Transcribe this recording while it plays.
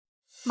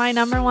My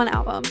number one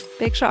album.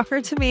 Big shocker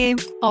to me.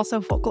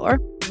 Also folklore.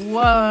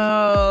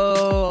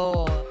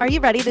 Whoa. Are you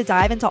ready to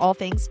dive into all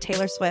things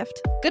Taylor Swift?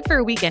 Good for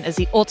a Weekend is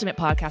the ultimate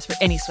podcast for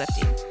any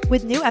Swiftie.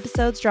 With new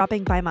episodes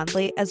dropping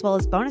bi-monthly, as well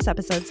as bonus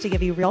episodes to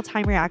give you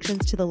real-time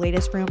reactions to the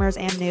latest rumors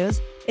and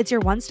news, it's your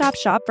one-stop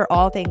shop for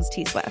all things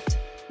T-Swift.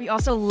 We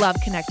also love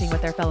connecting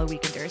with our fellow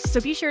Weekenders, so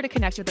be sure to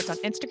connect with us on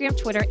Instagram,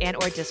 Twitter, and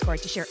or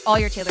Discord to share all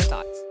your Taylor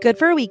thoughts. Good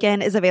for a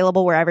Weekend is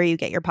available wherever you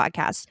get your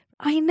podcasts.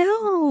 I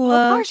know.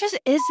 Ours just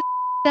is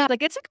that.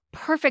 Like, it's a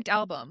perfect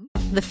album.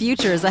 The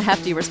future is a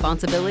hefty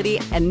responsibility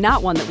and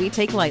not one that we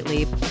take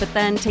lightly. But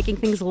then taking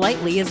things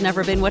lightly has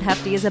never been what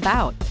Hefty is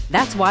about.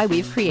 That's why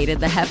we've created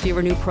the Hefty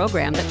Renew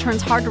program that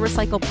turns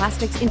hard-to-recycle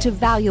plastics into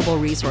valuable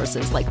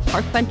resources like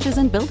park benches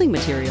and building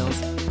materials.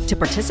 To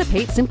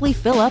participate, simply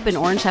fill up an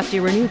orange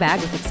Hefty Renew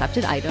bag with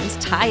accepted items,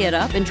 tie it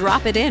up, and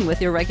drop it in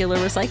with your regular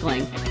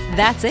recycling.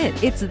 That's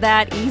it. It's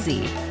that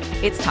easy.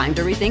 It's time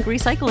to rethink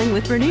recycling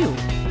with Renew.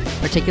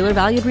 Particular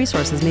valued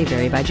resources may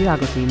vary by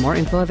geography. More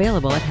info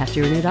available at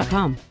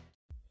heftyrenew.com.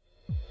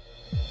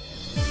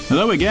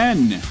 Hello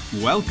again.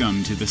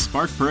 Welcome to the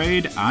Spark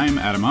Parade. I'm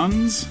Adam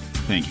Unz.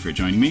 Thank you for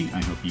joining me.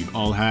 I hope you've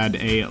all had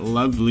a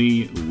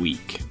lovely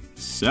week.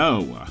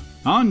 So,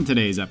 on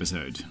today's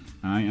episode,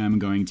 I am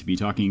going to be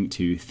talking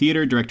to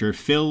theater director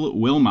Phil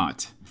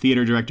Willmott.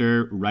 Theater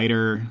director,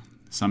 writer,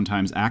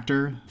 sometimes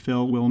actor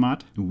Phil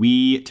Willmott.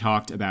 We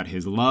talked about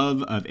his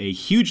love of a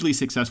hugely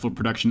successful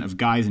production of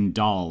Guys and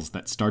Dolls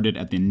that started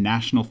at the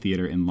National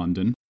Theatre in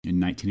London in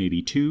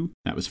 1982.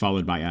 That was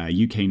followed by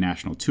a UK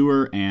national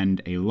tour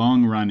and a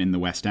long run in the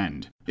West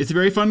End. It's a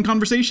very fun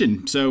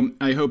conversation, so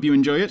I hope you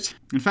enjoy it.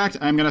 In fact,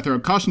 I'm going to throw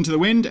caution to the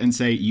wind and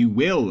say you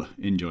will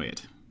enjoy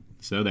it.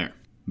 So there.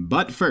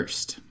 But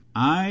first,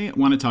 I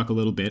want to talk a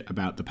little bit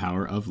about the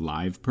power of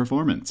live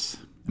performance,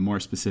 and more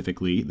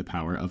specifically, the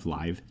power of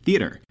live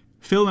theater.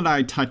 Phil and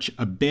I touch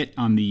a bit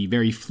on the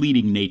very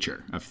fleeting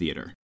nature of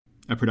theater.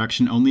 A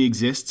production only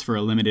exists for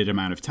a limited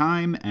amount of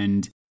time,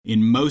 and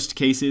in most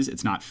cases,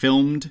 it's not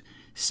filmed,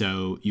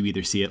 so you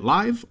either see it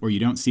live or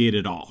you don't see it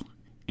at all.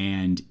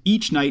 And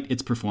each night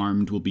it's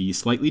performed will be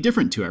slightly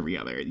different to every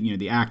other. You know,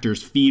 the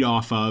actors feed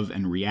off of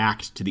and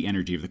react to the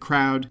energy of the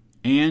crowd.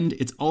 And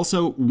it's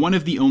also one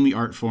of the only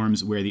art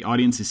forms where the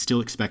audience is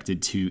still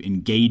expected to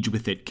engage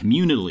with it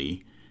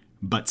communally,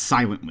 but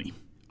silently.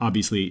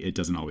 Obviously, it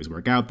doesn't always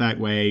work out that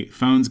way.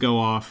 Phones go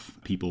off,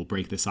 people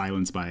break the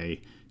silence by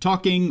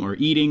talking or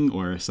eating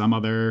or some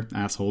other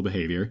asshole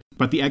behavior,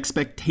 but the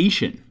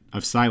expectation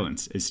of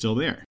silence is still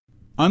there.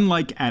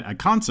 Unlike at a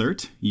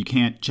concert, you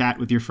can't chat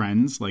with your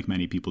friends like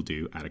many people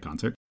do at a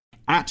concert.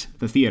 At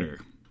the theater,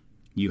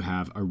 you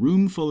have a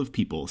room full of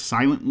people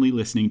silently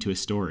listening to a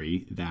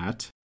story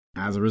that,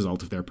 as a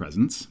result of their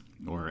presence,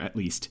 or at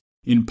least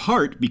in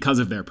part because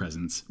of their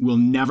presence, will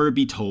never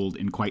be told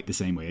in quite the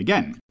same way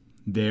again.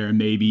 There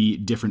may be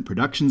different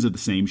productions of the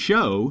same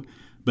show,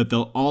 but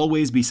there'll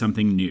always be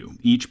something new.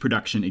 Each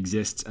production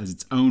exists as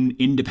its own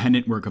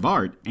independent work of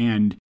art,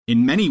 and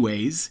in many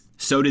ways,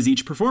 so does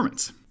each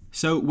performance.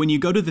 So when you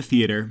go to the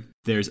theater,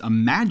 there's a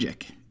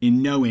magic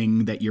in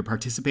knowing that you're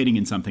participating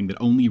in something that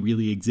only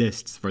really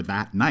exists for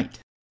that night.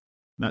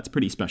 That's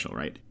pretty special,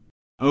 right?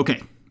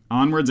 Okay,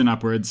 onwards and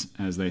upwards,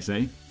 as they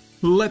say.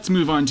 Let's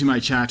move on to my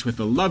chat with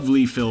the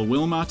lovely Phil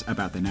Willmott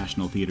about the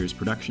National Theatre's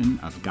production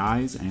of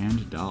Guys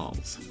and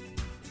Dolls.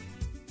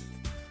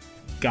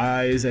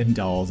 Guys and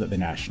Dolls at the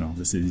National.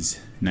 This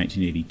is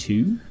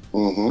 1982.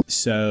 Mm-hmm.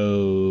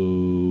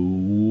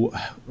 So,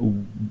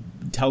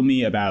 tell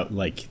me about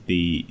like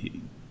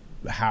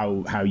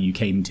how you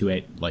came to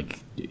it.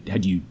 Like,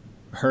 had you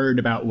heard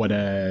about what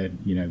a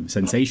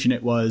sensation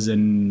it was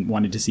and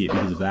wanted to see it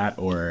because of that,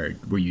 or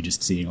were you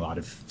just seeing a lot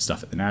of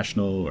stuff at the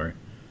National? Or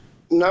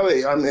no,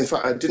 in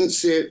fact, I didn't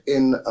see it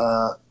in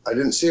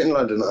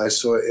London. I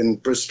saw it in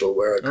Bristol,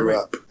 where I grew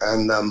up,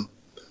 and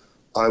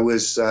I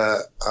was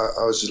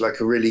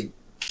like a really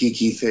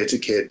geeky theatre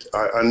kid.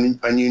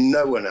 I knew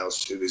no one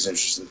else who was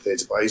interested in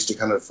theatre, but I used to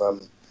kind of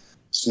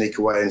sneak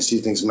away and see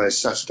things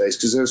most Saturdays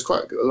because there was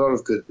quite a lot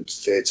of good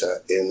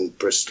theatre in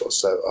Bristol.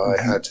 So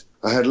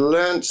I had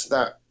learnt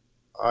that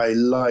I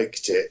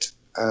liked it,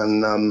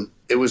 and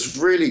it was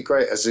really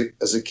great as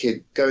a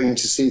kid going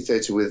to see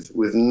theatre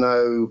with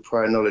no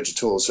prior knowledge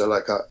at all. So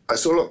like I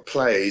saw a lot of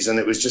plays, and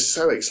it was just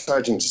so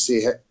exciting to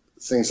see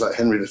things like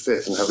Henry V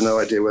and have no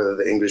idea whether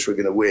the English were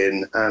going to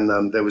win.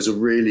 And there was a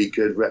really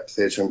good rep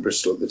theatre in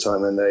Bristol at the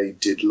time, and they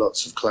did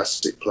lots of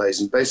classic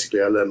plays. And basically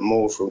I learned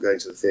more from going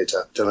to the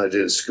theatre than I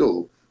did at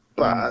school.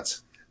 But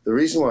the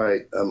reason why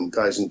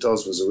Guys and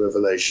Dolls was a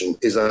revelation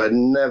is I had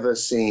never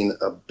seen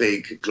a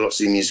big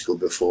glossy musical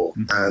before.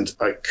 And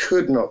I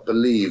could not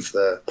believe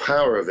the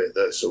power of it,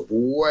 the sort of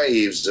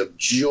waves of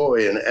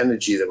joy and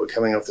energy that were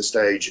coming off the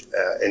stage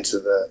into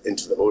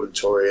the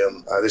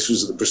auditorium. This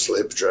was at the Bristol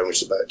Hippodrome,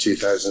 which is about a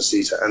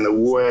 2,000-seater, and the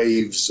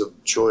waves of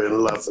joy and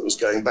love that was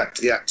going back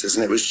to the actors.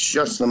 And it was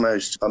just the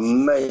most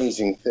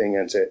amazing thing.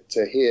 And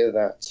to hear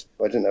that,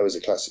 I didn't know it was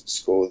a classic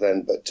score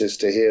then, but just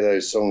to hear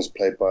those songs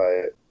played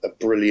by a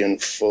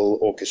brilliant full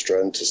orchestra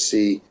and to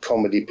see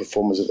comedy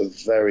performers at the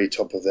very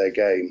top of their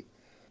game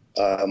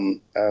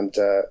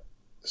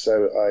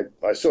So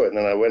I saw it, and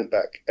then I went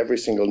back every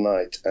single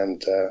night,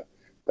 and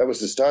that was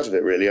the start of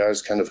it, really. I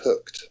was kind of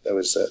hooked. There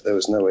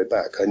was no way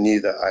back. I knew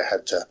that I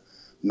had to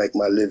make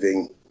my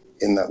living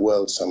in that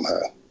world somehow.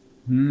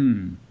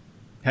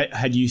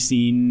 Had you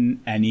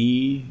seen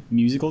any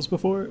musicals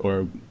before,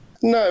 or?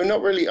 No,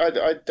 not really. I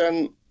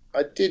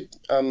did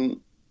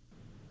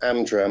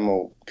Amdram,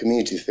 or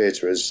community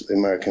theatre, as the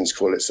Americans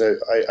call it. So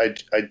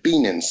I'd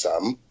been in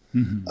some,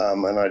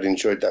 and I'd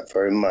enjoyed that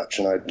very much,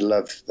 and I'd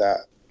loved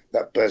that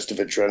burst of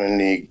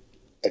adrenaline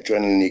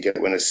you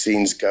get when a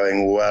scene's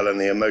going well and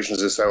the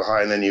emotions are so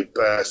high, and then you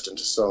burst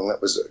into song.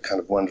 That was kind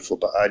of wonderful.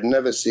 But I'd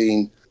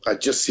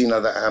just seen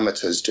other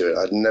amateurs do it.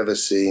 I'd never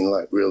seen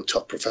like real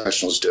top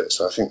professionals do it.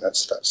 So I think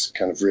that's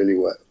kind of really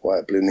why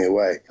it blew me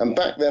away. And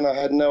back then I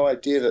had no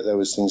idea that there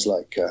was things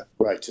like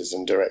writers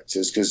and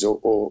directors, because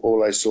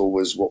all I saw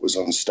was what was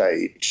on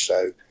stage.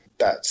 So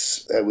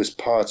it was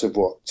part of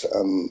what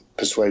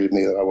persuaded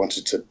me that I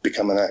wanted to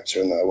become an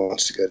actor and that I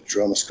wanted to go to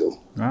drama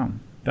school. Wow.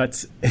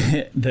 That's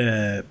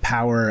the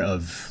power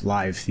of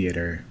live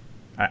theater.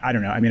 I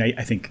don't know. I mean,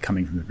 I think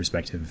coming from the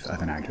perspective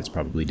of an actor, it's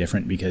probably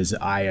different, because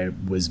I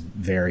was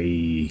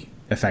very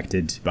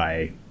affected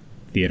by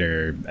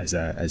theater as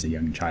a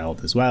young child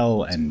as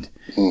well. And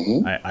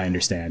I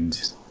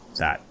understand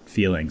that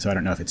feeling. So I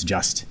don't know if it's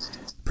just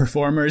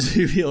performers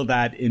who feel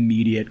that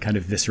immediate kind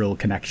of visceral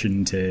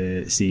connection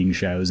to seeing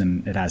shows,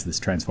 and it has this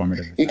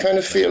transformative effect. You kind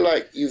of feel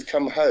like you've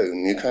come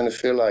home. You kind of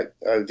feel like,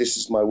 oh, this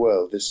is my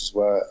world. This is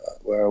where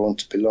I want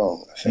to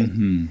belong, I think.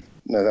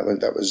 No,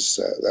 that was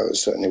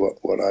certainly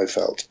what I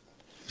felt.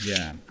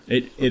 Yeah,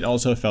 it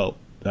also felt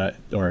that,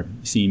 or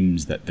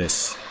seems that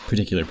this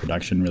particular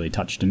production really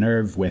touched a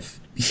nerve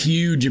with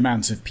huge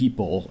amounts of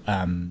people.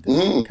 Michael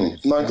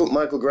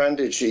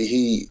Grandici,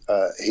 he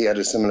had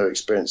a similar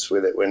experience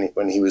with it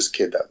when he was a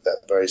kid,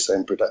 that very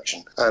same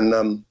production.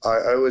 And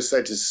I always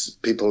say to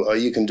people, oh,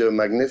 you can do a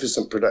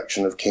magnificent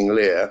production of King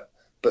Lear,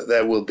 but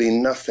there will be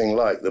nothing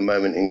like the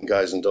moment in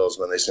Guys and Dolls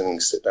when they sing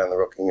Sit Down,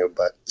 You're Rocking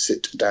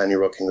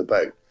the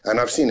Boat. And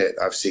I've seen it.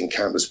 I've seen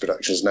countless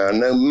productions now.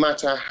 No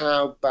matter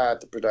how bad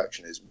the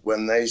production is,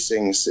 when they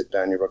sing Sit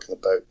Down, You're Rocking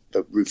the Boat,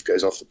 the roof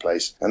goes off the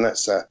place. And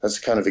that's a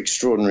kind of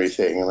extraordinary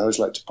thing. And I always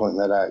like to point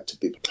that out to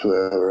people who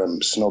are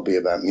snobby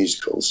about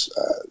musicals.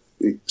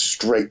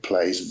 Straight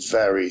plays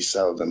very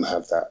seldom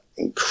have that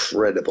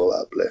incredible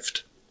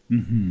uplift.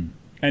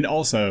 And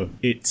also,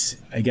 it's,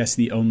 I guess,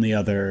 the only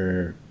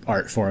other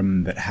art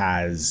form that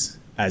has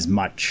as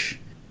much...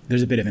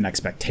 There's a bit of an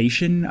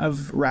expectation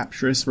of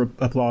rapturous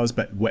applause,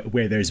 but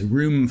where there's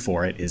room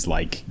for it is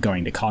like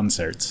going to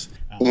concerts.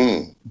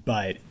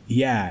 But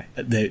yeah,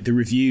 the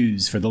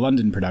reviews for the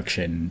London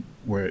production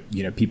were,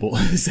 people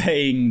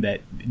saying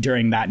that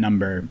during that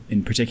number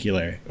in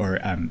particular, or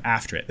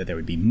after it, that there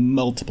would be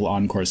multiple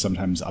encores,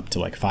 sometimes up to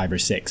like 5 or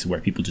 6,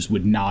 where people just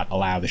would not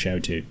allow the show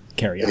to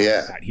carry on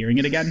without hearing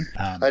it again.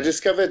 I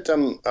discovered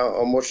on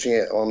watching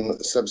it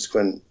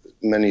on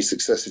many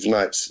successive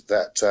nights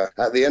that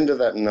at the end of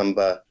that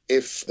number,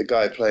 if the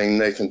guy playing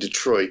Nathan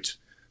Detroit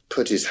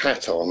put his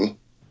hat on,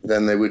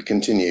 then they would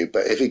continue.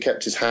 But if he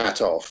kept his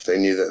hat off, they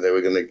knew that they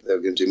were going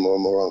to do more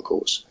and more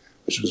encores,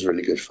 which was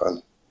really good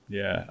fun.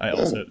 Yeah, I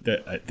also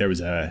there was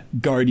a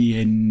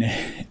Guardian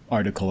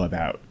article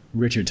about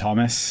Richard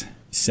Thomas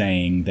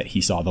saying that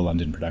he saw the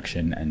London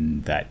production,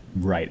 and that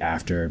right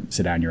after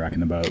Sit Down, You're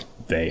Rocking the Boat,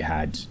 they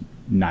had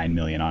 9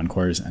 million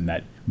encores, and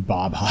that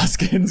Bob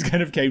Hoskins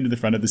kind of came to the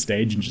front of the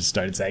stage and just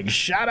started saying,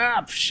 shut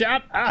up,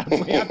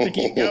 we have to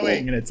keep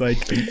going. And it's like,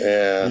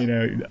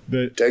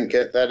 don't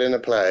get that in a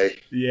play.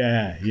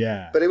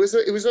 Yeah. But it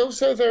was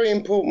also a very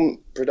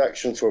important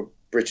production for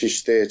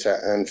British theatre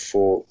and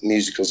for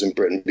musicals in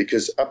Britain,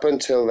 because up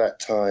until that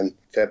time,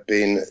 there'd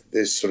been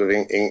this sort of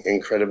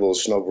incredible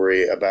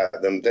snobbery about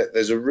them.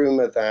 There's a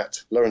rumour that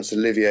Laurence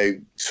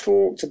Olivier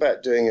talked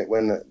about doing it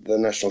when the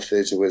National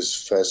Theatre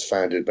was first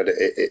founded, but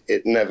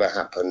it never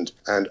happened.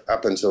 And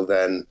up until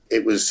then,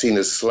 it was seen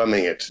as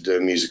slumming it to do a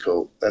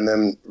musical. And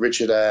then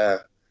Richard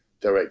Eyre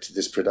directed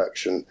this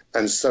production,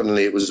 and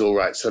suddenly it was all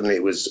right. Suddenly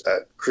it was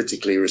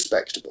critically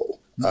respectable.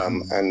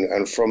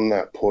 And from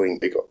that point,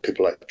 we got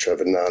people like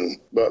Trevor Nunn.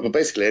 But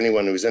basically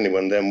anyone who was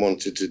anyone then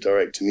wanted to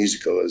direct a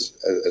musical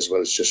as well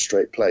as just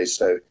straight plays.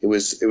 So it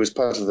was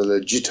part of the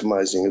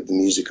legitimizing of the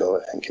musical,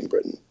 I think, in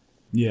Britain.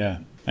 Yeah.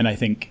 And I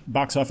think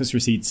box office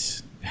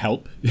receipts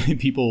help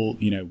people,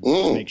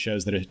 to make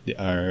shows that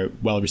are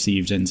well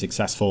received and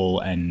successful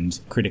and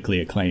critically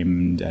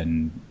acclaimed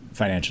and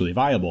financially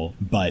viable.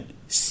 But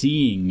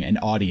seeing an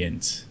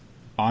audience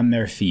on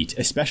their feet,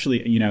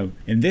 especially,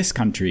 in this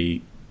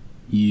country,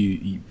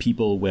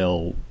 people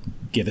will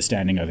give a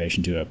standing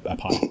ovation to a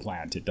potted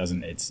plant.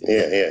 It's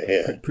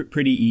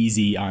pretty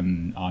easy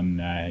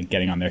on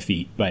getting on their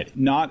feet, but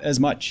not as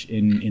much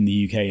in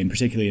the UK, and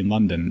particularly in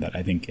London, that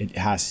I think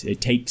it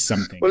takes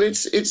something. Well,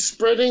 it's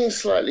spreading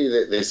slightly,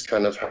 this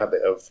kind of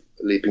habit of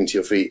leaping to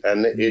your feet.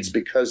 And it's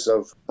because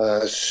of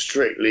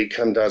Strictly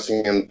Come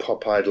Dancing and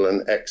Pop Idol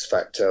and X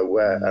Factor,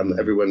 where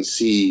everyone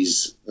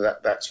sees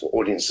that that's what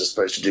audiences are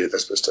supposed to do. They're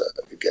supposed to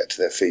get to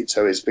their feet.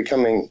 So it's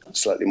becoming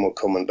slightly more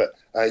common. But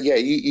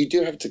you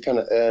do have to kind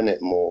of earn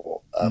it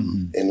more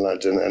in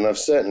London. And I've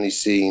certainly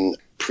seen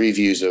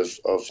previews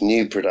of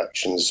new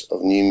productions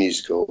of new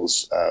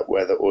musicals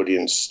where the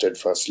audience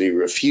steadfastly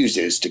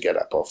refuses to get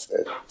up off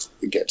it,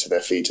 get to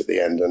their feet at the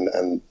end,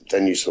 and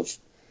then you sort of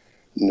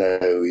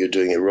know you're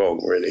doing it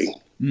wrong, really.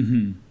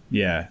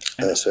 Yeah.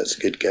 So it's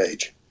a good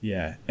gauge.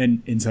 Yeah,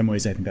 and in some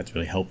ways I think that's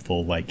really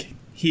helpful. Like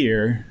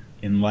here,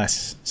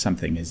 unless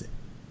something is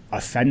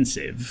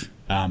offensive,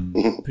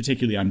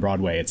 particularly on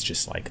Broadway, it's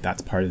just like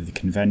that's part of the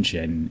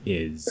convention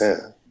is...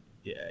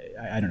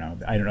 I don't know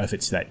if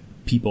it's that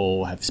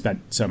people have spent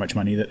so much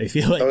money that they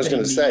feel like... I was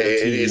going to say,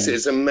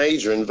 it's a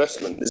major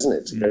investment, isn't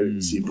it, to go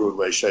and see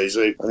Broadway shows.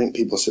 I think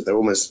people sit there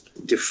almost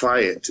defy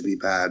it to be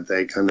bad.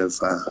 They kind of,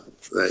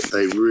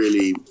 they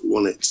really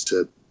want it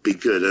to be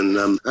good.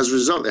 And as a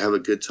result, they have a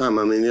good time.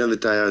 I mean, the other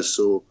day I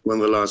saw one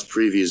of the last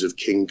previews of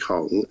King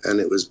Kong, and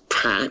it was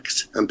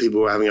packed, and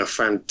people were having a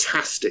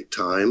fantastic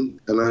time.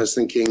 And I was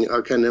thinking,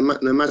 okay, no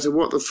matter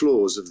what the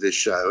flaws of this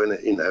show, and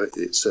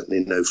it's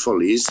certainly no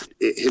follies,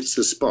 it hits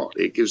the spot.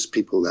 It gives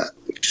people that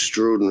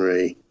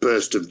extraordinary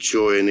burst of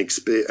joy and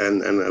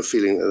a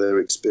feeling that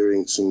they're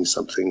experiencing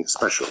something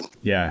special.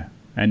 Yeah.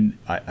 And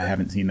I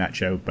haven't seen that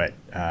show, but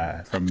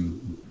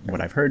from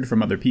what I've heard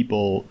from other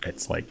people,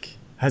 it's like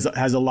has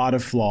a lot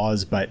of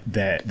flaws, but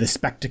the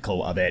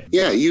spectacle of it.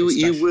 Yeah, you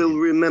will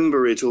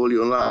remember it all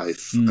your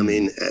life. I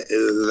mean,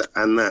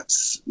 and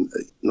that's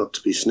not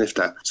to be sniffed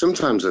at.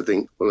 Sometimes I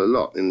think, well, a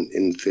lot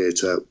in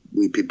theatre,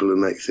 we people who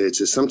make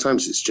theatre,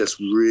 sometimes it's just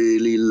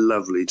really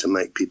lovely to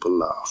make people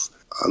laugh.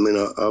 I mean,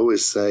 I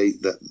always say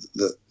that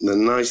the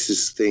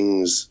nicest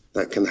things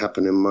that can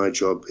happen in my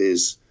job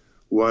is,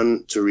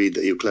 one, to read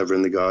that you're clever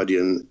in The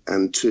Guardian,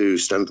 and two,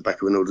 stand at the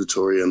back of an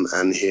auditorium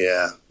and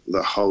hear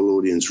the whole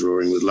audience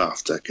roaring with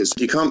laughter, because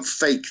you can't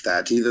fake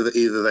that.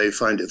 Either they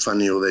find it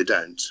funny or they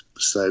don't.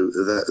 So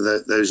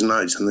those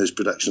nights and those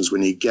productions,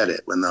 when you get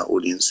it, when that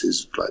audience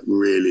is like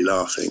really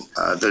laughing,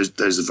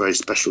 those are very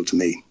special to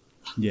me.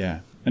 Yeah.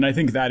 And I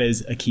think that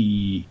is a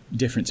key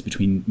difference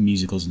between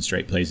musicals and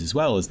straight plays as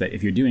well, is that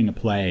if you're doing a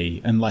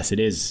play, unless it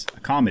is a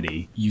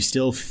comedy, you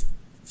still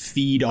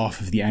feed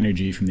off of the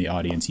energy from the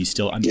audience. You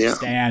still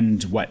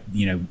understand what,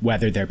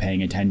 whether they're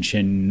paying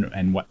attention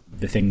and what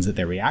the things that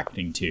they're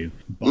reacting to,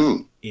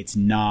 but it's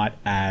not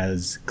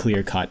as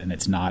clear cut and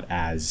it's not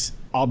as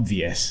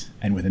obvious.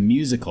 And with a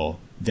musical,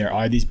 there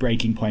are these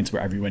breaking points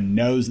where everyone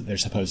knows that they're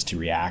supposed to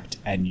react,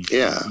 and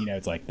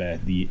it's like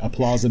the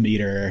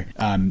applause-o-meter.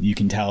 You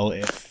can tell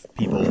if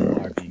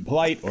people are being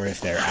polite or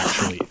if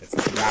it's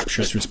like a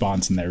rapturous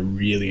response and they're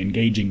really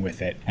engaging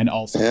with it. And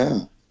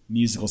also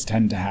musicals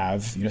tend to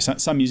have,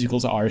 some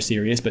musicals are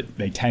serious, but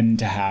they tend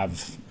to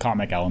have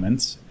comic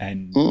elements,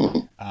 and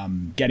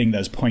getting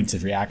those points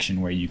of reaction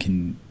where you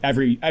can,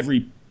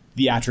 every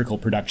theatrical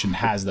production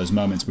has those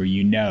moments where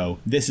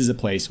this is a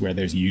place where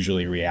there's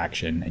usually a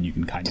reaction, and you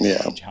can kind of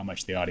gauge how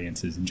much the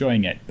audience is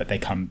enjoying it, but they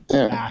come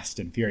fast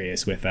and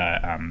furious with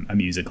a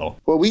musical.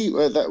 Well, we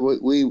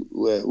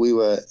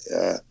were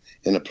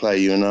in a play,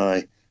 you and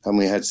I, and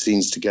we had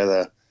scenes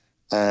together.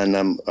 And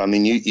I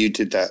mean, you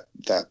did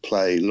that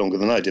play longer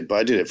than I did, but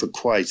I did it for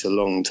quite a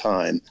long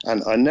time.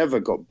 And I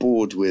never got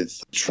bored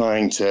with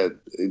trying to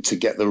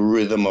get the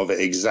rhythm of it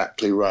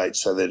exactly right,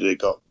 so that it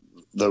got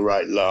the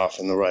right laugh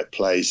in the right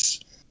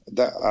place.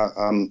 That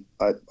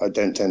I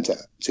don't tend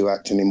to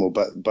act anymore,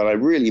 but I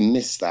really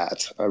miss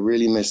that. I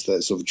really miss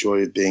that sort of joy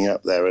of being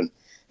up there and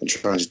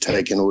trying to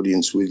take an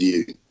audience with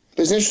you.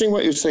 But it's interesting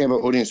what you're saying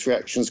about audience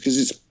reactions, because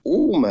it's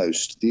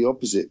almost the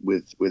opposite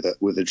with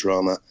a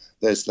drama.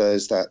 There's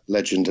that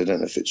legend, I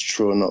don't know if it's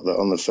true or not, that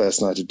on the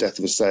first night of Death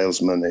of a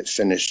Salesman, it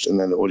finished and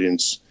then the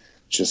audience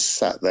just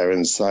sat there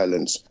in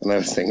silence. And I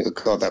was thinking, oh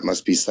God, that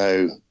must be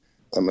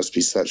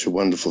such a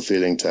wonderful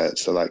feeling to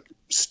like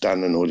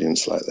stun an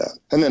audience like that.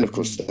 And then, of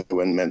course, they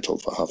went mental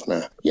for half an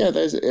hour. Yeah,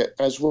 there's,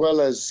 as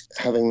well as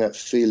having that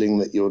feeling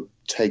that you're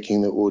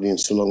taking the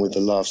audience along with the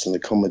laughs and the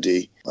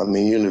comedy. I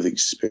mean, you'll have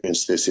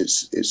experienced this.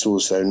 It's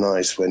also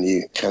nice when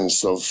you can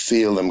sort of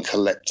feel them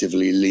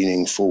collectively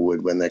leaning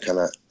forward when they're kind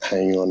of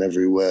hanging on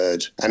every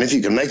word. And if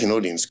you can make an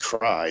audience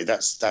cry,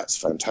 that's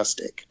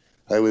fantastic.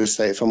 I always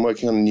say, if I'm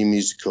working on a new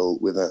musical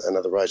with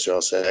another writer,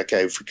 I'll say,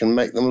 okay, if we can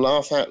make them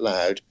laugh out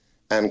loud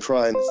and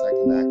cry in the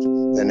second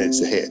act, then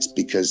it's a hit,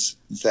 because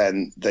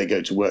then they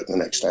go to work the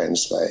next day and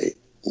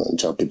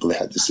tell people they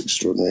had this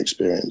extraordinary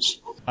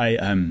experience.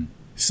 I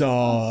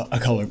saw The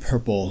Color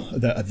Purple,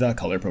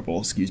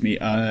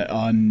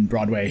 on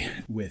Broadway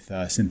with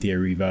Cynthia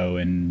Erivo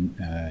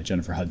and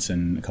Jennifer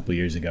Hudson a couple of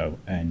years ago,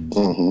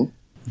 and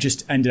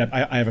just ended up,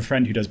 I have a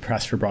friend who does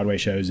press for Broadway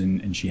shows,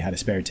 and she had a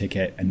spare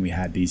ticket, and we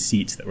had these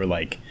seats that were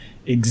like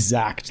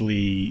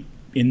exactly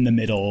in the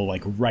middle,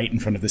 like right in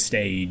front of the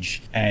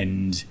stage,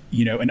 and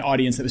an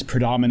audience that was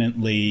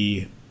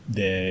predominantly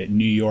the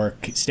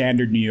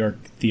standard New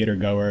York theater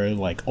goer,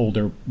 like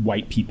older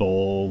white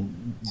people,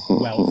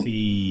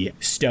 wealthy,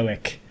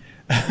 stoic.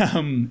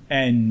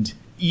 And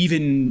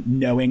even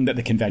knowing that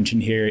the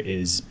convention here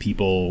is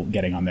people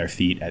getting on their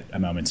feet at a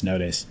moment's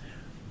notice,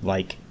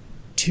 like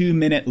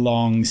 2-minute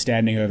long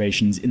standing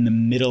ovations in the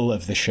middle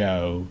of the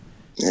show.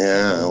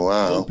 Yeah,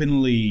 wow.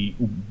 Openly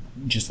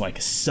just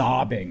like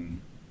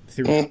sobbing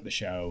throughout the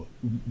show.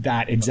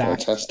 That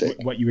exact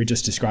what you were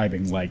just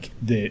describing, like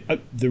the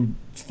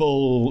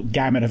full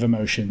gamut of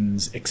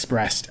emotions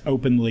expressed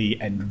openly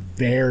and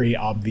very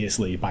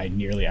obviously by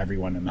nearly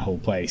everyone in the whole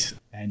place.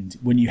 And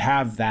when you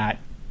have that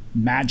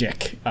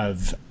magic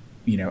of,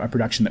 you know, a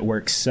production that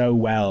works so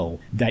well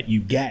that you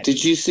get.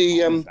 Did you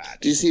see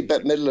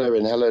Bette Midler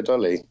in Hello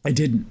Dolly? I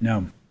didn't.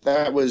 No.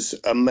 That was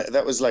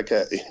like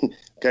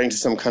going to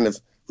some kind of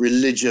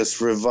religious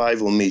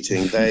revival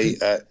meeting.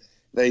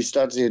 They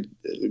started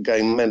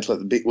going mental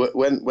at the big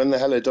when the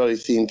Hello Dolly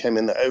theme came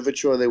in the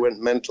overture. They went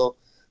mental.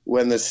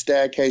 When the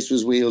staircase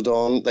was wheeled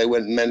on, they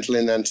went mental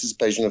in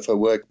anticipation of her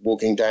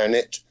walking down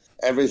it.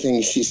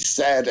 Everything she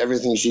said,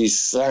 everything she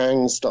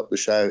sang stopped the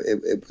show.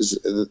 It was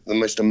the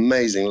most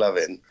amazing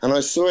love-in. And I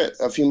saw it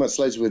a few months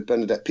later with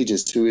Bernadette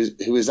Peters, who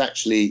is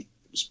actually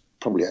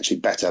probably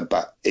better,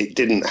 but it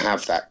didn't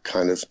have that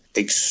kind of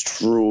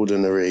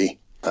extraordinary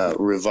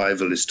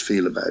revivalist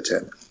feel about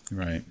it.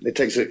 Right. It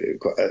takes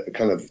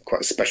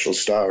quite a special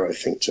star, I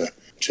think,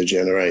 to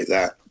generate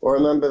that. Or I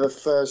remember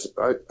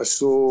I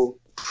saw a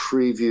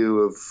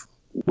preview of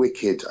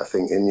Wicked, I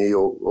think, in New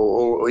York,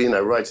 or you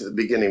know, right at the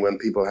beginning when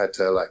people had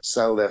to like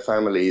sell their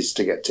families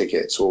to get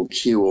tickets or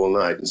queue all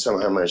night and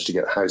somehow managed to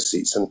get house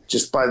seats. And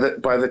just by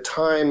the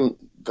time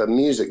the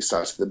music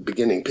started at the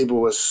beginning, people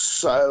were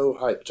so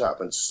hyped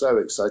up and so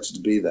excited to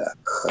be there.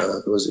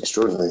 It was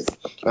extraordinary.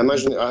 I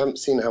haven't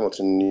seen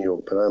Hamilton in New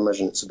York, but I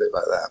imagine it's a bit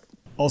like that.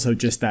 Also,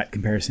 just that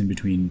comparison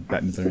between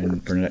Bette Midler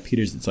and Bernadette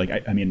Peters, it's like,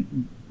 I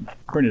mean,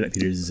 Bernadette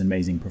Peters is an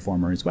amazing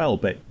performer as well,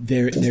 but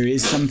there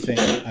is something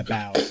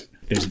about,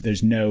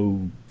 there's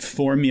no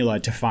formula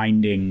to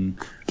finding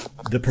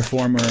the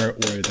performer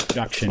or the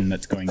production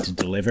that's going to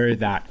deliver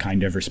that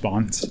kind of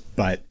response,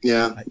 but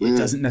it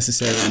doesn't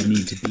necessarily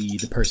need to be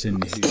the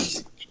person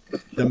who's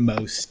the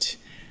most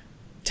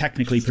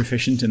technically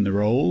proficient in the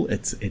role.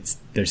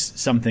 There's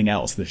something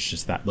else. There's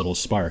just that little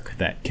spark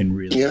that can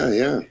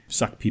really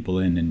suck people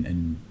in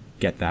and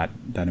get that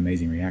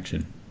amazing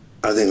reaction.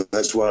 I think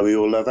that's why we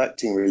all love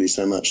acting really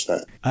so much.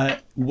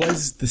 That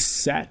was the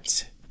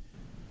set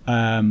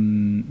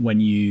when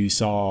you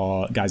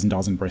saw Guys and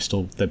Dolls in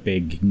Bristol, the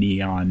big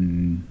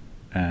neon.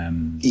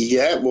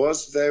 It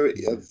was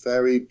a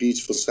very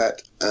beautiful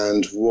set,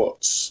 and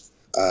what's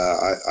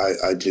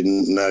I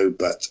didn't know,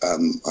 but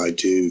I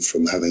do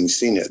from having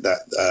seen it,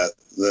 that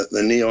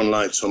the neon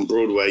lights on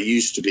Broadway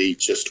used to be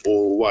just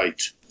all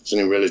white. It's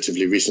only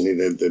relatively recently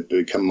they've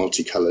become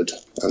multicolored.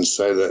 And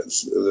so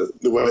that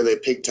the way they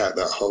picked out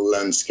that whole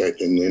landscape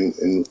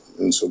in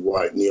sort of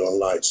white neon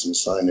lights and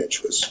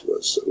signage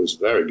was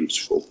very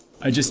beautiful.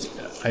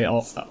 I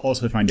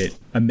also find it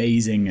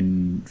amazing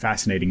and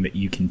fascinating that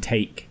you can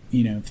take,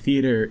 you know,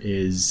 theater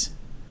is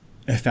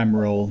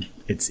ephemeral.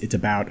 It's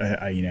about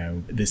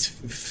this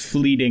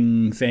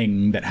fleeting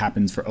thing that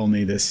happens for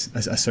only a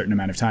certain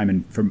amount of time,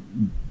 and for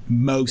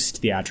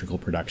most theatrical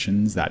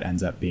productions that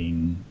ends up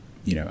being,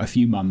 you know, a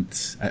few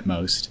months at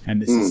most.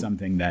 And this is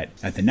something that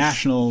at the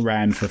National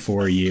ran for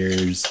 4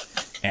 years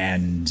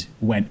and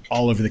went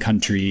all over the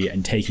country,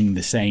 and taking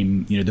the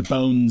same, you know, the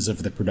bones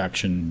of the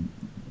production,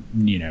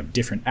 you know,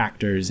 different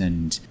actors,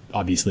 and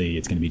obviously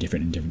it's going to be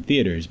different in different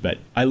theaters, but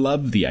I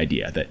love the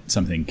idea that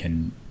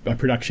a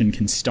production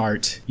can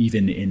start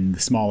even in the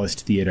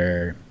smallest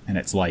theater, and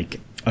it's like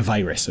a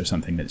virus or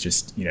something that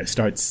just, you know,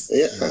 starts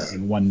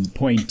in one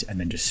point and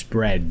then just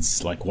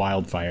spreads like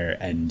wildfire,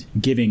 and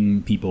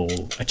giving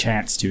people a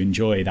chance to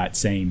enjoy that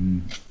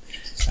same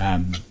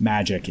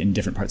magic in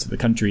different parts of the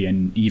country,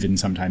 and even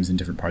sometimes in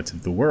different parts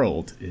of the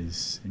world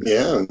is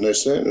incredible. No,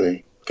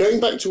 certainly. Going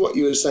back to what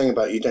you were saying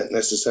about you don't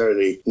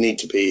necessarily need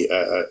to be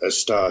a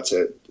star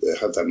to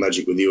have that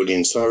magic with the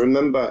audience. So I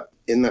remember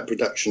in that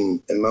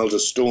production, Imelda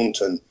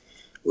Staunton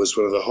was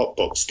one of the hot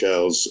box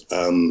girls,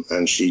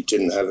 and she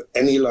didn't have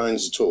any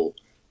lines at all.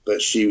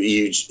 But she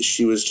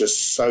was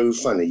just so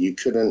funny. You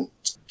couldn't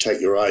take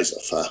your eyes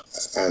off her.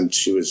 And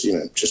she was, you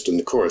know, just in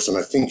the chorus. And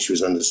I think she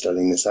was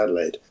understudying Miss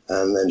Adelaide.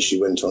 And then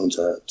she went on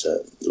to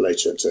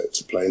later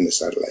to play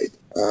Miss Adelaide.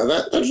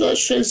 That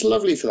show's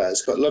lovely for that.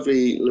 It's got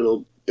lovely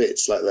little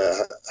bits like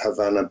the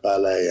Havana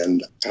Ballet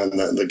and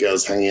the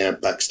girls hanging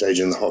out backstage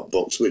in the hot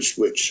box, which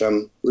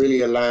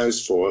really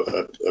allows for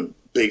a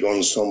big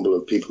ensemble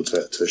of people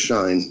to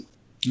shine.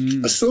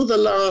 I saw the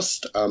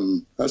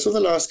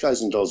last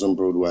Guys and Dolls on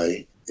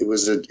Broadway. It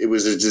was a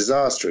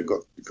disaster. It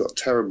got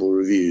terrible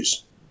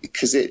reviews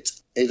because it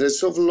had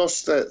sort of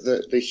lost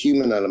the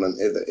human element.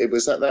 It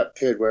was at that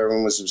period where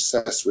everyone was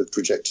obsessed with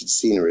projected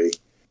scenery.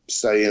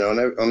 So, you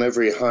know, on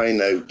every high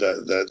note,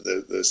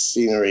 the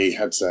scenery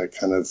had to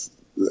kind of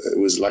it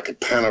was like a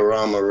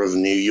panorama of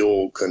New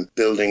York, and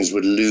buildings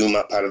would loom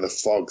up out of the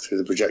fog through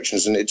the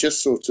projections, and it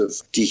just sort of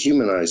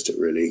dehumanized it,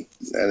 really.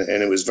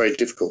 And it was very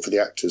difficult for the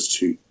actors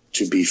to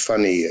be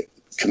funny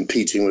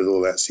competing with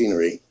all that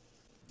scenery.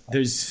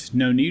 There's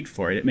no need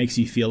for it. It makes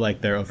you feel like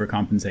they're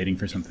overcompensating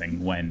for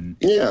something when,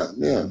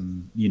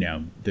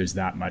 there's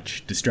that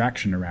much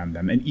distraction around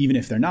them. And even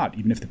if they're not,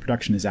 even if the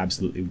production is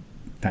absolutely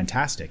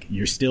fantastic,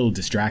 you're still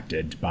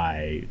distracted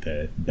by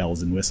the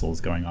bells and whistles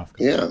going off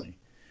constantly.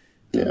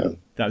 Yeah.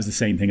 That was the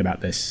same thing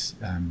about this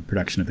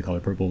production of The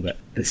Color Purple, that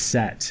the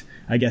set,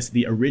 I guess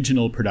the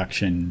original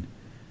production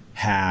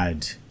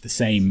had the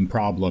same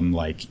problem,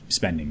 like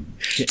spending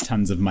shit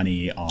tons of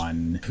money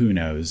on, who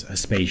knows, a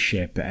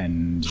spaceship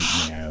and,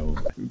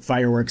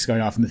 fireworks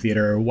going off in the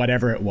theater or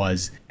whatever it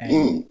was.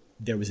 And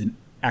there was an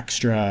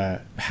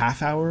extra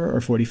half hour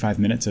or 45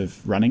 minutes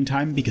of running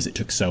time because it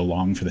took so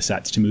long for the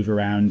sets to move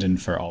around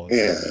and for all of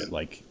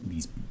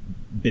these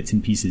bits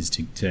and pieces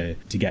to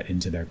get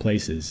into their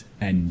places.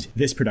 And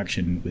this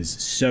production was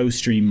so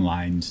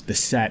streamlined. The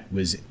set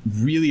was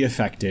really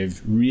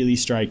effective, really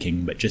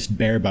striking, but just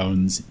bare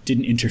bones,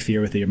 didn't interfere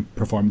with the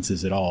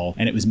performances at all.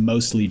 And it was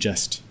mostly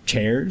just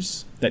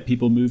chairs that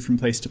people moved from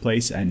place to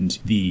place and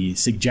the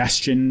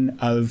suggestion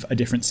of a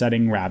different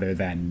setting rather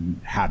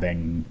than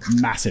having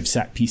massive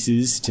set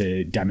pieces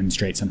to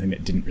demonstrate something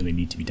that didn't really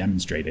need to be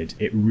demonstrated.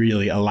 It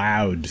really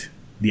allowed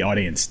the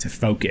audience to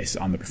focus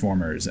on the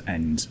performers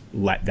and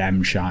let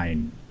them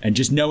shine, and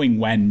just knowing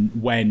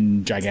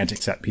when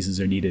gigantic set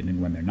pieces are needed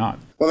and when they're not.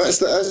 Well, that's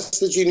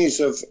the genius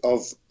of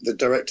the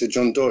director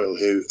John Doyle,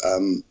 who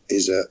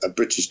is a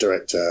British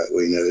director,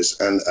 we know this,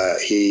 and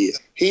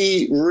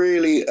he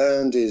really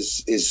earned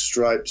his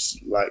stripes,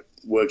 like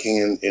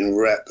working in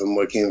rep and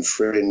working in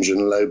fringe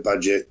and low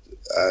budget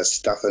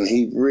stuff, and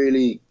he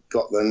really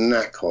got the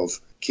knack of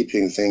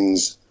keeping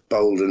things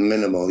bold and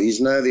minimal. He's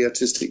now the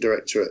artistic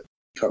director at,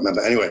 can't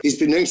remember. Anyway, he's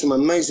been doing some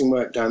amazing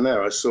work down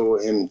there. I saw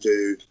him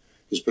do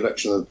his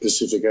production of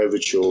Pacific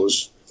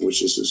Overtures,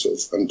 which is a sort of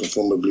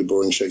unperformably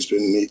boring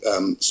Shakespearean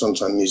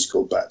Sondheim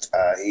musical, but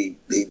he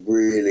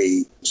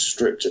really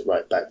stripped it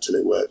right back till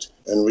it worked.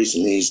 And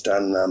recently he's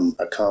done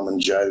a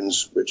Carmen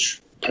Jones,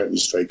 which apparently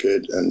is very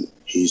good, and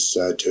he's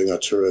doing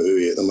Arturo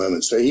Ui at the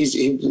moment. So he's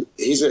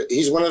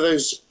one of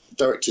those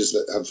directors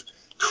that have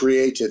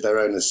created their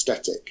own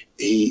aesthetic.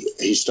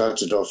 He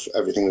started off,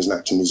 everything was an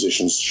actor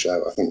musician's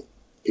show. I think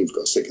people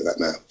got sick of that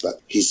now, but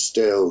he's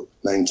still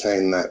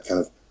maintained that kind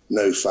of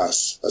no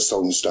fuss, a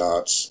song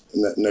starts,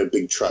 and that no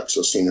big trucks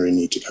or scenery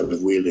need to kind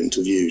of wheel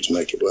into view to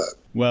make it work.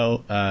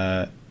 Well,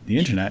 the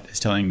internet is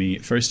telling me,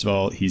 first of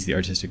all, he's the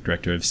artistic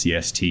director of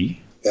CST,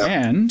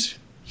 and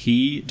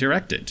he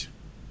directed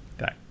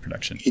that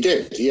production. He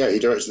did, yeah, he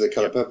directed The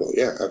Color Purple,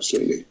 yeah,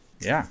 absolutely.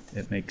 Yeah,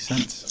 it makes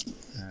sense.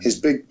 His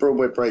big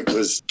Broadway break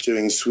was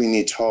doing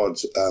Sweeney Todd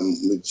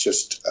with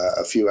just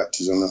a few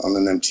actors on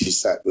an empty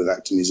set with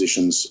actor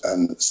musicians.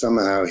 And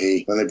somehow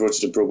when they brought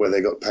it to Broadway,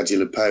 they got Patti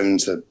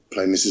LuPone to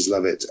play Mrs.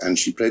 Lovett, and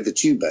she played the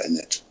tuba in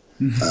it.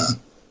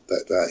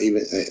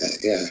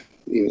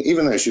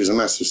 Even though she was a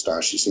massive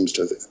star, she seems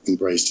to have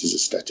embraced his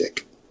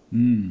aesthetic.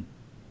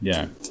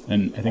 Yeah,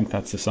 and I think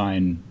that's a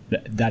sign,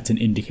 that's an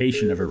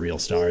indication of a real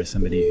star,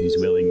 somebody who's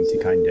willing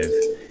to kind of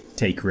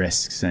take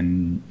risks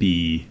and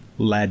be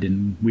led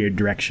in weird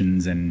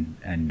directions and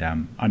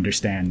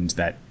understand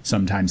that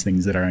sometimes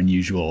things that are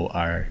unusual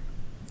are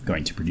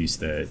going to produce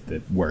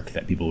the work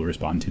that people will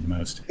respond to the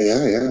most.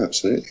 Yeah,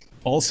 absolutely.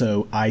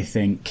 Also, I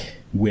think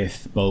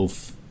with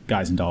both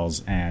Guys and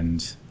Dolls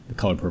and The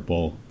Color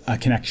Purple, a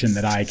connection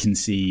that I can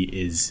see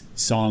is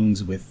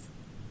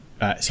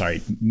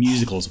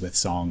musicals with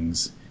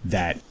songs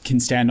that can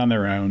stand on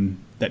their own,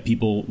 that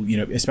people,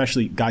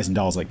 especially Guys and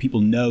Dolls, like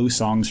people know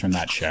songs from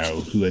that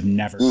show who have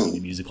never seen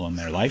a musical in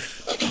their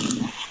life.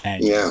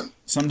 And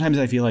sometimes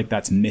I feel like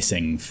that's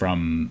missing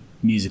from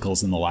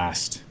musicals in the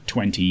last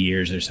 20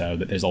 years or so,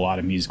 that there's a lot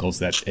of musicals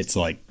that it's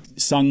like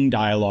sung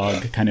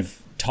dialogue, kind of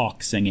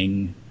talk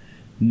singing,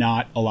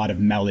 not a lot of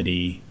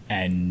melody,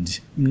 and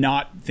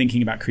not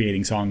thinking about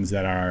creating songs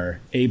that are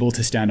able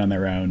to stand on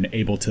their own,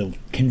 able to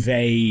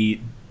convey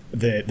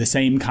the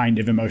same kind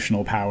of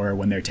emotional power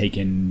when they're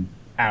taken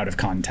out of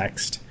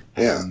context.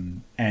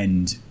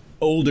 And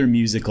older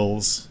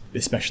musicals,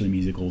 especially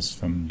musicals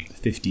from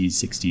the 50s,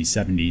 60s,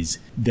 70s,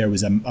 there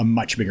was a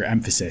much bigger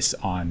emphasis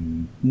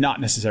on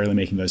not necessarily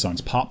making those songs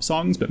pop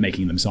songs, but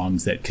making them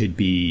songs that could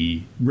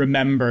be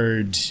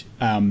remembered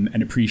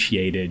and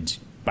appreciated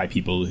by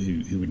people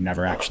who would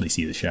never actually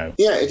see the show.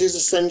 Yeah, it is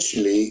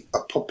essentially a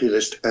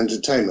populist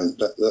entertainment.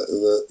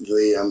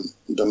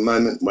 The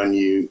moment when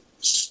you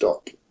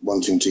stop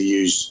wanting to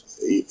use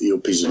your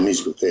piece of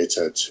musical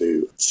theatre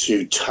to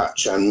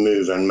touch and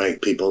move and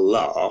make people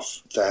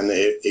laugh, then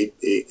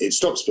it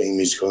stops being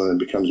musical and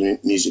it becomes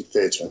music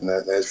theatre. And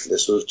they're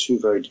sort of two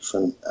very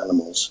different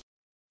animals.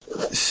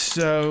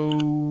 So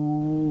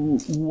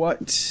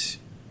what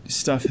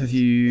stuff have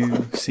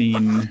you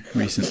seen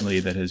recently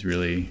that has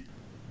really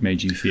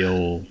made you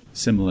feel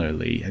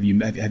similarly? Have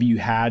you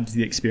had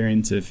the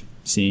experience of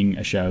seeing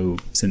a show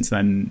since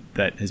then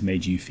that has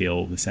made you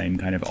feel the same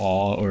kind of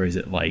awe, or is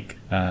it like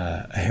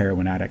a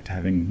heroin addict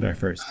having their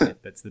first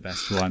hit that's the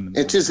best one?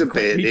 It is a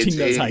bit. Reaching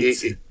those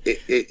heights.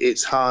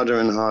 It's harder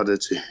and harder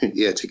to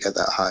get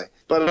that high.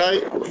 But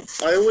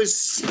I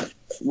always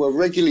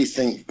regularly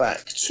think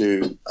back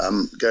to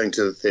going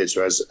to the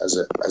theatre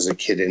as a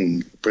kid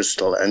in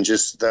Bristol, and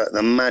just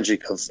the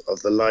magic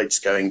of the lights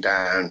going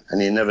down,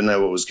 and you never know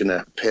what was going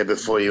to appear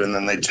before you, and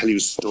then they tell you a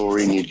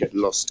story and you get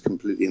lost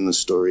completely in the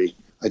story.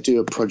 I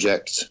do a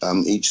project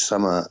each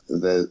summer.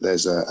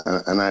 There's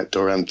an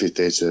outdoor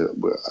amphitheatre.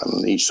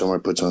 Each summer I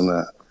put on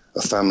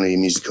a family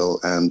musical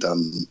and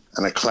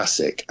a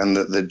classic. And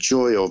the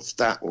joy of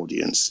that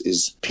audience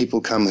is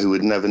people come who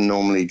would never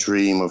normally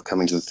dream of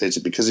coming to the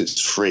theatre because it's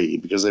free,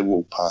 because they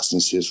walk past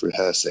and see us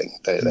rehearsing.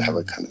 They have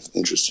a kind of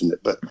interest in it.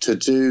 But to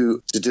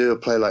do a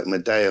play like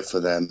Medea for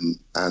them,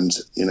 and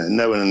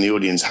no one in the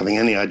audience having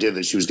any idea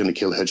that she was going to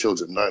kill her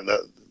children.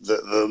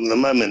 The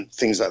moment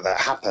things like that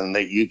happen,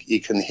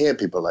 you can hear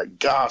people like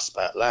gasp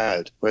out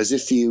loud. Whereas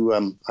if you,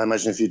 I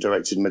imagine if you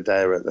directed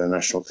Medea at the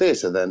National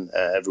Theatre, then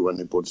everyone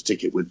who bought a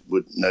ticket would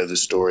know the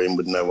story and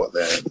would know what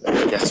they're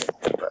getting.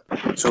 But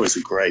it's always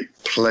a great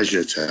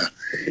pleasure to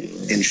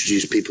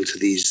introduce people to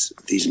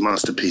these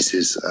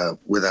masterpieces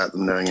without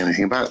them knowing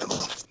anything about them.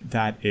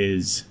 That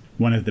is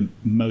one of the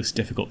most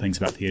difficult things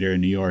about theatre in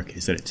New York,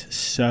 is that it's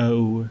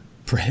so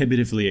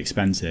prohibitively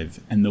expensive,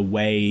 and the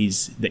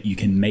ways that you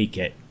can make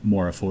it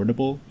more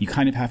affordable, you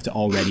kind of have to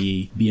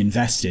already be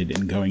invested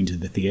in going to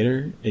the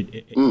theater.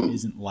 It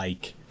isn't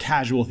like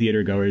casual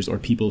theater goers or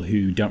people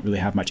who don't really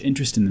have much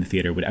interest in the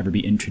theater would ever be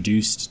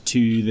introduced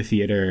to the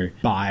theater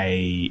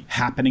by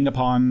happening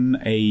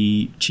upon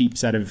a cheap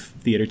set of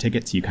theater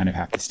tickets. You kind of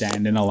have to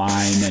stand in a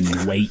line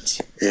and wait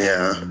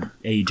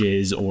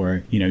ages,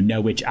 or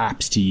know which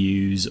apps to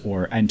use,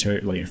 or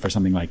enter, like for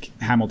something like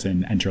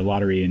Hamilton, enter a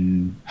lottery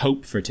and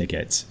hope for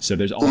tickets. So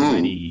there's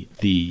already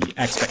the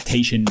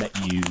expectation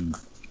that you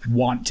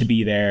want to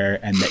be there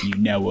and that you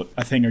know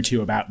a thing or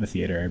two about the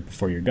theater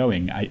before you're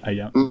going. I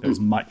don't think there's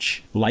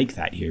much like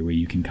that here, where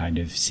you can kind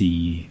of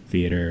see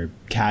theater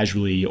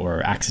casually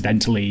or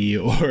accidentally,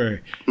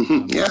 or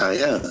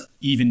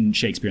even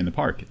Shakespeare in the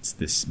Park. It's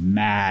this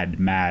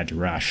mad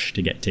rush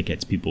to get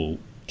tickets, people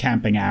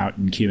camping out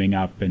and queuing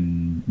up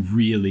and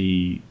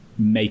really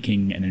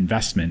making an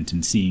investment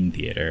in seeing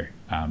theater.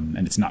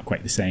 And it's not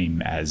quite the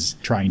same as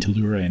trying to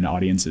lure in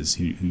audiences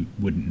who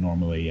wouldn't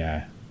normally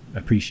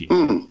appreciate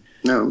it.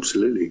 No,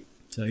 absolutely.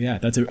 So yeah,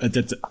 that's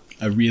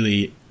a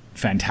really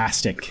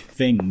fantastic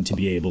thing to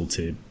be able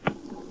to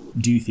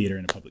do theater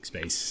in a public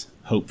space.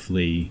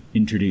 Hopefully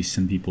introduce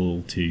some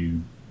people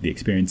to the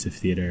experience of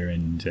theater,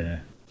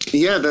 and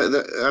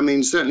I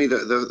mean, certainly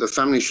the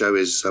family show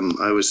is,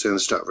 I always say on the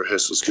start of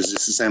rehearsals, because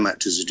it's the same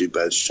actors who do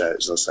both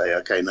shows. I'll say,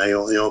 okay, now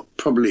you're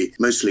probably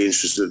mostly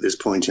interested at this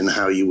point in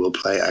how you will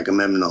play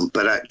Agamemnon,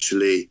 but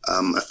actually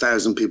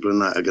 1,000 people a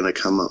night are going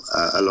to come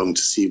along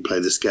to see you play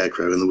the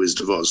Scarecrow in The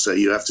Wizard of Oz. So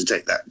you have to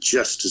take that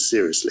just as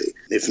seriously,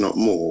 if not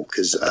more,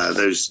 because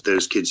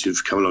those kids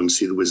who've come along to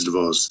see The Wizard of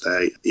Oz,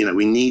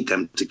 we need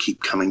them to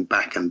keep coming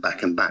back and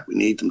back and back. We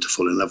need them to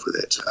fall in love with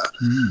it.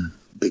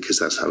 Because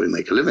that's how we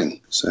make a living.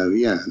 So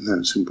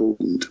it's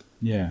important.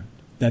 Yeah,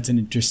 that's an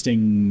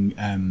interesting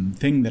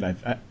thing that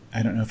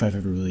I don't know if I've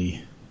ever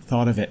really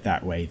thought of it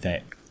that way,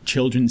 that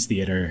children's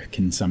theater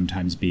can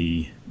sometimes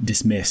be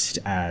dismissed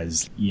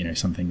as,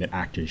 something that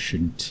actors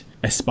shouldn't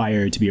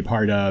aspire to be a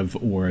part of,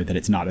 or that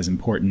it's not as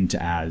important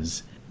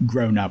as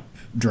grown-up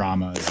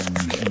dramas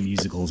and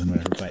musicals and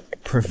whatever.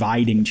 But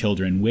providing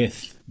children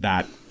with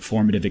that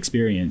formative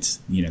experience,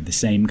 the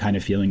same kind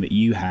of feeling that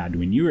you had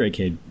when you were a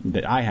kid,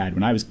 that I had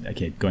when I was a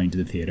kid, going to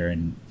the theater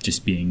and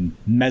just being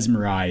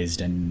mesmerized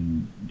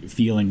and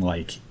feeling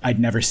like I'd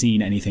never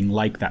seen anything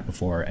like that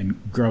before,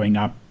 and growing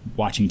up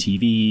watching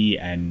TV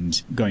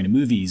and going to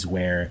movies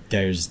where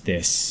there's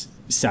this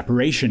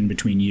separation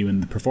between you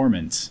and the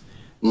performance.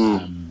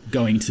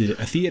 Going to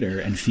a theater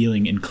and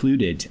feeling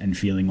included and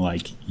feeling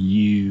like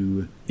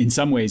you, in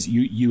some ways,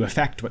 you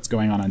affect what's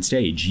going on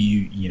stage.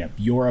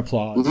 Your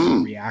applause,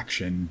 your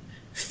reaction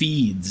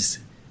feeds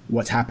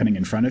what's happening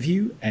in front of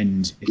you,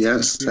 and it's an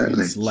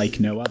experience like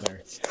no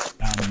other.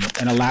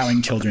 And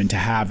allowing children to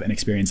have an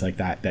experience like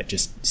that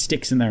just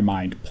sticks in their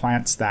mind,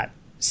 plants that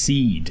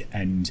seed,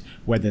 and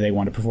whether they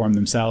want to perform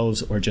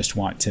themselves or just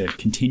want to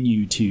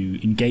continue to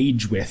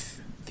engage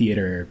with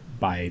theater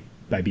by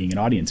being an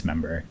audience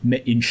member,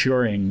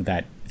 ensuring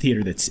that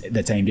theater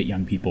that's aimed at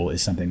young people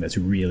is something that's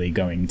really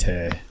going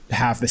to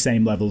have the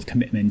same level of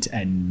commitment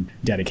and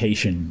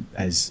dedication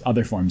as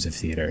other forms of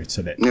theater,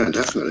 so that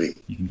definitely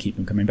you can keep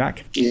them coming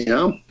back.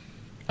 Yeah.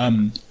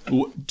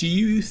 Do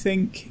you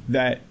think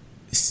that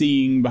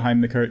seeing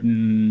behind the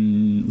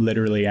curtain,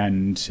 literally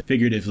and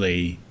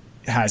figuratively,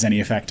 has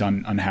any effect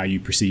on how you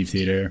perceive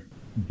theater?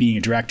 Being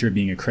a director,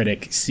 being a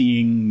critic,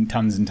 seeing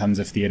tons and tons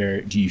of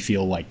theater, do you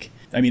feel like,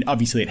 I mean,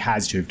 obviously it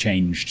has to have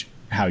changed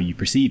how you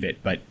perceive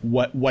it, but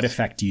what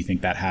effect do you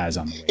think that has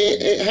on the way?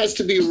 It has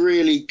to be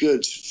really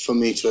good for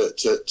me to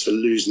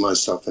lose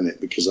myself in it,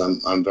 because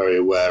I'm very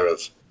aware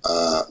of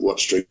what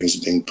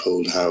strings are being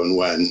pulled, how and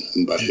when,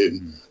 and by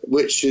whom,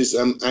 which is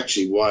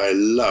actually why I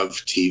love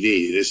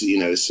TV.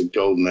 It's a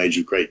golden age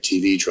of great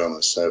TV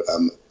drama. So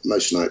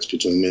most nights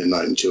between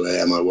midnight and 2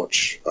 a.m. I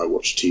watch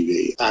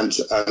TV, and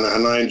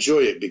I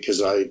enjoy it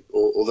because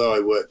although I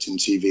worked in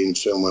TV and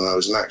film when I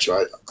was an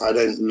actor, I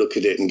don't look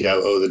at it and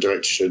go, oh, the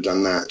director should have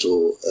done that,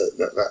 or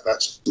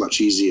that's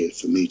much easier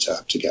for me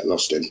to get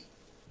lost in.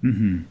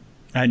 Mm-hmm.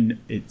 And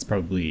it's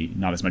probably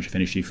not as much of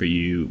an issue for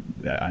you.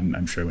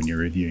 I'm sure when you're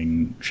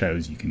reviewing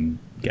shows, you can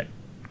get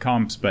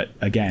comps, but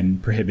again,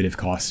 prohibitive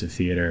costs of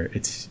theatre.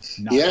 It's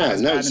not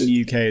as bad in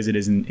the UK as it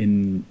is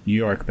in New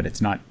York, but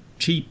it's not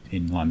cheap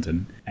in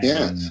London. I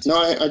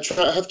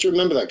have to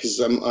remember that,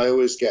 because I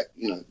always get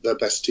the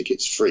best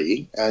tickets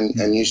free,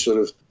 and you sort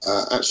of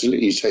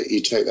absolutely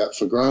you take that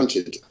for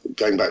granted.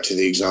 Going back to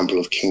the example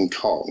of King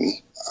Kong,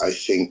 I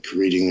think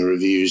reading the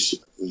reviews,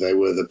 they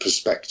were the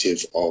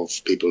perspective of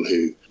people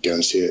who go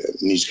and see a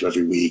musical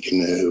every week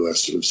and who are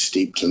sort of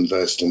steeped and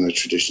versed in the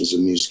traditions of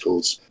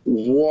musicals.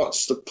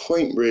 What's the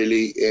point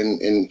really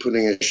in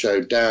putting a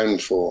show down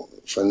for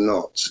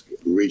not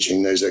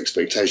reaching those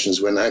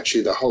expectations, when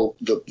actually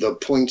the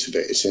point of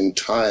it, its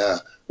entire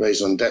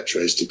raison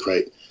d'etre, is to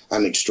create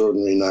an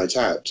extraordinary night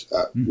out,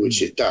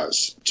 which it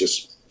does,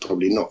 just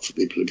probably not for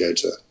people who go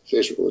to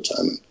theatre all the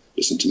time and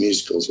listen to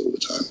musicals all the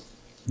time.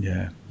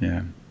 Yeah.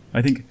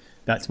 I think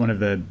that's one of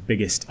the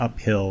biggest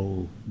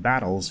uphill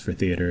battles for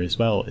theatre as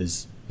well,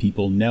 is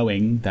people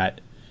knowing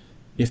that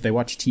if they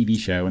watch a TV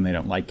show and they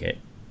don't like it,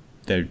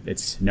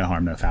 it's no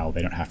harm, no foul.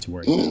 They don't have to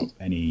worry about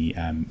any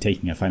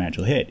taking a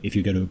financial hit. If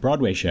you go to a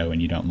Broadway show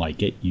and you don't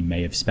like it, you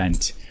may have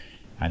spent,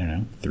 I don't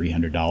know,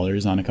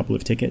 $300 on a couple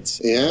of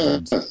tickets. Yeah.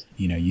 And,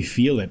 you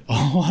feel it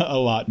a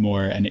lot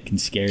more, and it can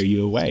scare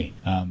you away.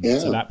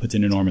 So that puts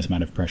an enormous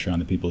amount of pressure on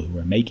the people who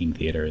are making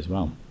theatre as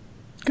well.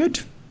 Good.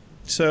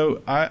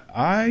 So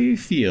I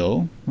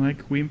feel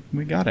like we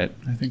got it.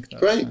 I think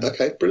that's great.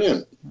 Okay,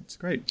 brilliant. That's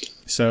great.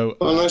 So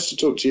nice to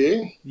talk to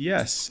you.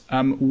 Yes.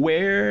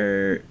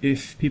 Where,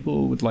 if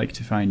people would like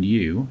to find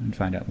you and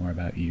find out more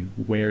about you,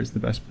 where's the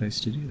best place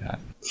to do that?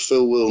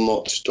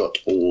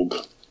 philwillmott.org.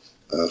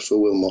 Phil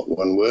Willmott,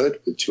 one word,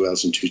 with 2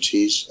 L's and 2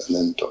 T's, and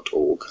then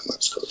 .org, and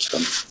that's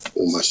got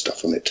all my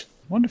stuff on it.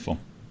 Wonderful.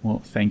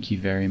 Well, thank you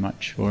very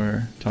much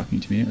for talking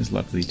to me. It was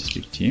lovely to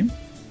speak to you.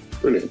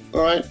 Brilliant.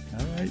 All right.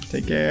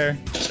 Take care.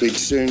 Speak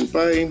soon.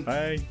 Bye.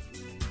 Bye.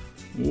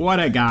 What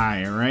a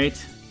guy,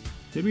 right?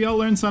 Did we all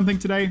learn something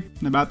today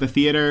about the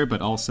theater,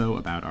 but also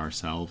about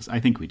ourselves? I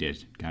think we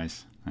did,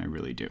 guys. I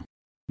really do.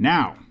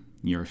 Now,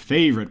 your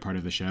favorite part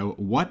of the show.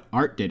 What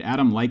art did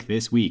Adam like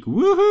this week?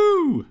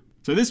 Woohoo!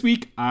 So this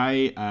week,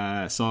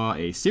 I saw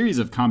a series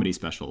of comedy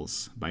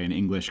specials by an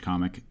English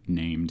comic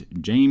named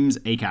James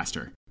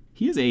Acaster.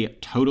 He is a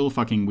total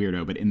fucking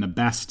weirdo, but in the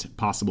best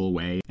possible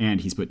way.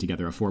 And he's put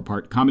together a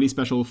 4-part comedy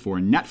special for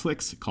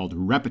Netflix called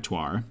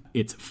Repertoire.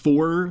 It's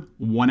 4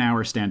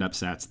 one-hour stand-up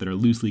sets that are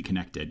loosely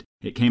connected.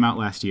 It came out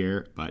last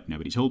year, but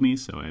nobody told me,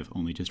 so I've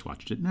only just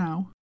watched it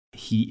now.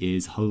 He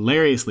is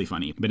hilariously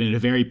funny, but in a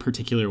very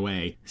particular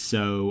way.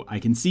 So I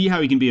can see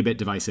how he can be a bit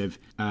divisive.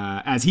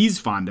 As he's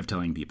fond of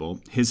telling people,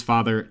 his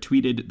father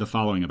tweeted the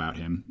following about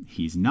him.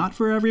 He's not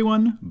for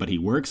everyone, but he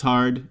works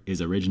hard,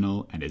 is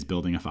original, and is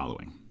building a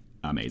following.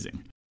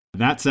 Amazing.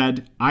 That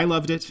said, I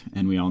loved it,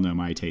 and we all know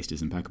my taste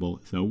is impeccable,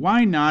 so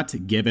why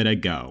not give it a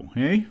go,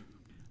 eh?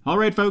 All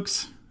right,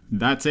 folks,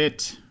 that's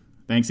it.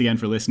 Thanks again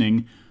for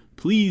listening.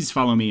 Please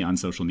follow me on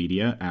social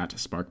media at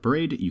Spark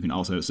Parade. You can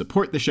also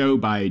support the show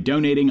by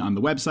donating on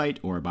the website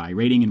or by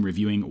rating and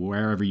reviewing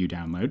wherever you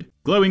download.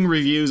 Glowing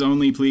reviews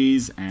only,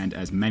 please, and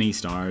as many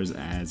stars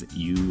as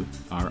you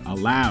are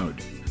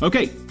allowed.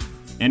 Okay,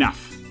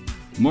 enough.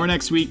 More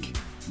next week.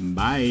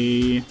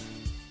 Bye.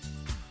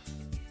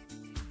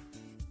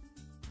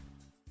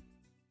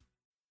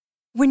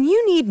 When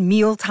you need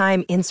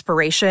mealtime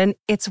inspiration,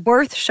 it's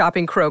worth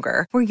shopping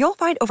Kroger, where you'll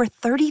find over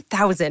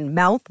 30,000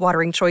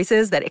 mouth-watering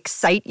choices that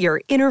excite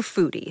your inner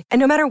foodie. And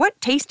no matter what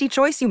tasty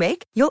choice you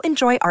make, you'll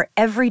enjoy our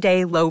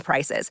everyday low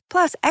prices,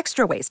 plus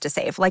extra ways to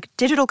save, like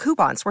digital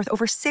coupons worth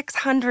over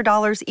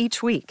 $600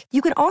 each week.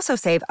 You can also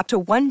save up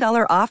to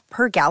 $1 off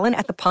per gallon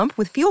at the pump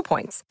with fuel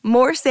points.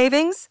 More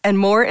savings and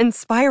more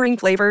inspiring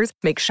flavors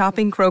make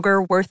shopping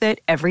Kroger worth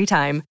it every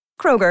time.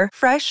 Kroger,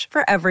 fresh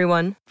for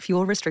everyone.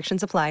 Fuel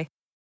restrictions apply.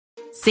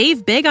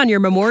 Save big on your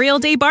Memorial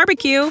Day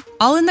barbecue,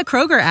 all in the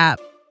Kroger app.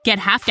 Get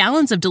half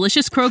gallons of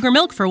delicious Kroger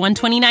milk for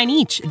 $1.29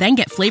 each. Then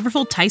get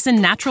flavorful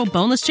Tyson natural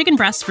boneless chicken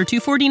breasts for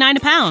 $2.49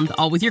 a pound,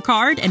 all with your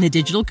card and a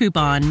digital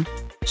coupon.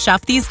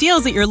 Shop these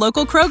deals at your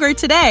local Kroger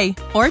today,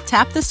 or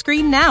tap the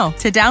screen now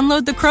to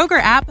download the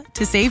Kroger app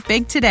to save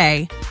big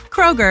today.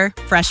 Kroger,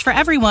 fresh for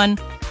everyone.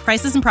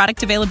 Prices and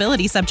product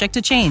availability subject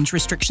to change.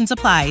 Restrictions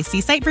apply.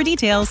 See site for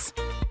details.